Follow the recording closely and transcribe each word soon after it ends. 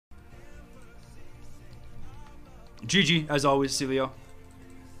GG, as always, Celio.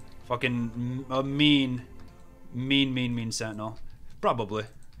 Fucking a mean Sentinel. Probably.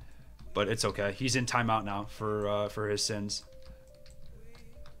 But it's okay. He's in timeout now for his sins.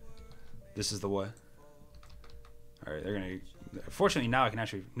 This is the way. Alright, they're gonna... Fortunately, now I can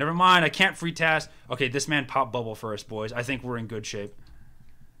actually... Never mind, I can't free task. Okay, this man popped bubble first, boys. I think we're in good shape.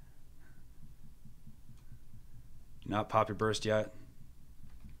 Not pop your burst yet.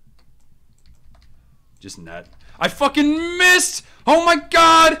 Just net. I fucking missed! Oh my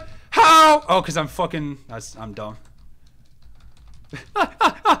god! How? Oh, because I'm fucking... I'm dumb.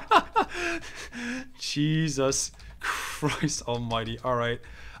 Jesus Christ almighty. Alright.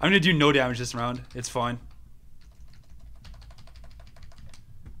 I'm gonna do no damage this round. It's fine.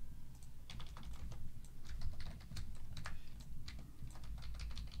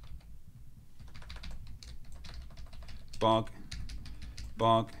 Bonk.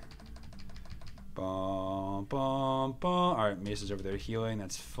 Bonk. Bonk. Bonk. Bonk. Alright, Mesa's over there healing.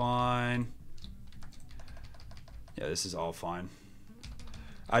 That's fine. Yeah, this is all fine.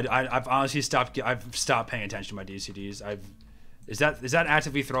 I've honestly stopped paying attention to my DCDs. Is that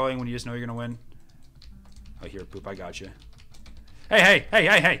actively throwing when you just know you're gonna win? Oh, here, poop, I got you. Hey,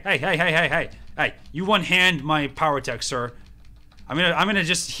 you one hand my power tech, sir. I'm gonna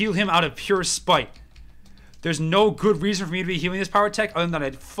just heal him out of pure spite. There's no good reason for me to be healing this power tech other than that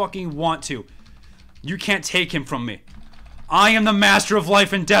I fucking want to. You can't take him from me. I am the master of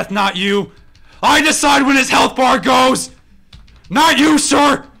life and death, not you. I decide when his health bar goes. Not you,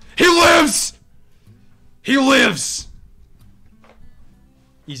 sir. He lives. He lives.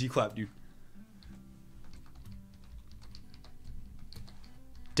 Easy clap, dude.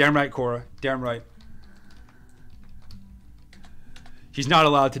 Damn right, Cora. Damn right. He's not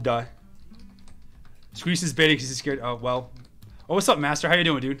allowed to die. Squeeze is baiting because he's scared. Oh, well. Oh, what's up, Master? How you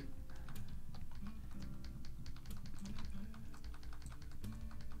doing, dude?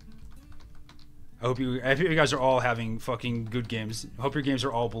 I hope you guys are all having fucking good games. I hope your games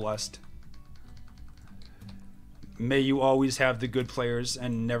are all blessed. May you always have the good players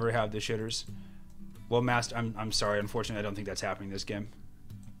and never have the shitters. Well, Master, I'm sorry. Unfortunately, I don't think that's happening this game.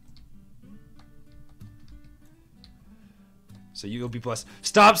 So you'll be blessed.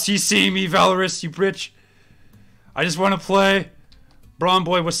 Stop CCing me, Valorous, you bitch. I just want to play. Braun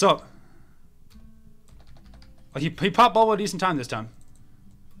boy, what's up? Oh, he popped bubble at a decent time this time.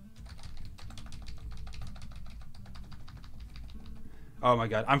 Oh my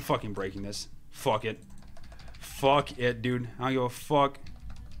god, I'm fucking breaking this. Fuck it. Fuck it, dude. I don't give a fuck.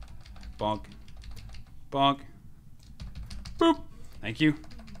 Bonk. Bonk. Boop. Thank you.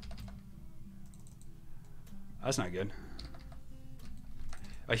 That's not good.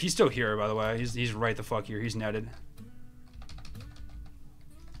 He's still here, by the way. He's right the fuck here. He's netted.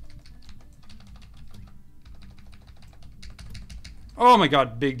 Oh my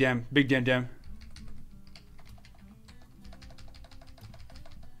god, big damn. Big damn.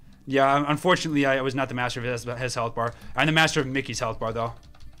 Yeah, unfortunately, I was not the master of his health bar. I'm the master of Mickey's health bar, though.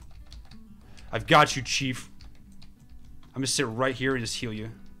 I've got you, Chief. I'm gonna sit right here and just heal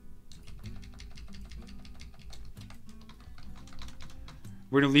you.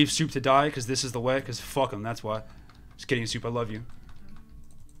 We're gonna leave Soup to die, because this is the way, because fuck him, that's why. Just kidding, Soup, I love you.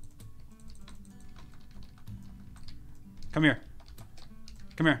 Come here.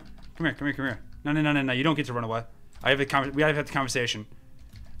 Come here. Come here, come here, come here. No, you don't get to run away. We have to have the conversation.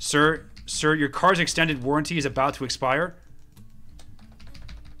 Sir, your car's extended warranty is about to expire.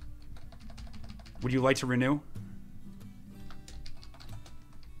 Would you like to renew?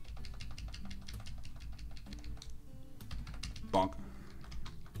 Bonk.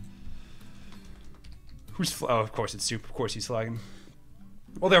 Who's oh, of course it's Soup. Of course he's flagging.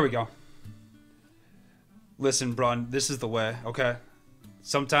 Well, there we go. Listen, Braun, this is the way, okay?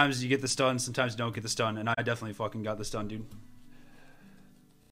 Sometimes you get the stun, sometimes you don't get the stun, and I definitely fucking got the stun, dude.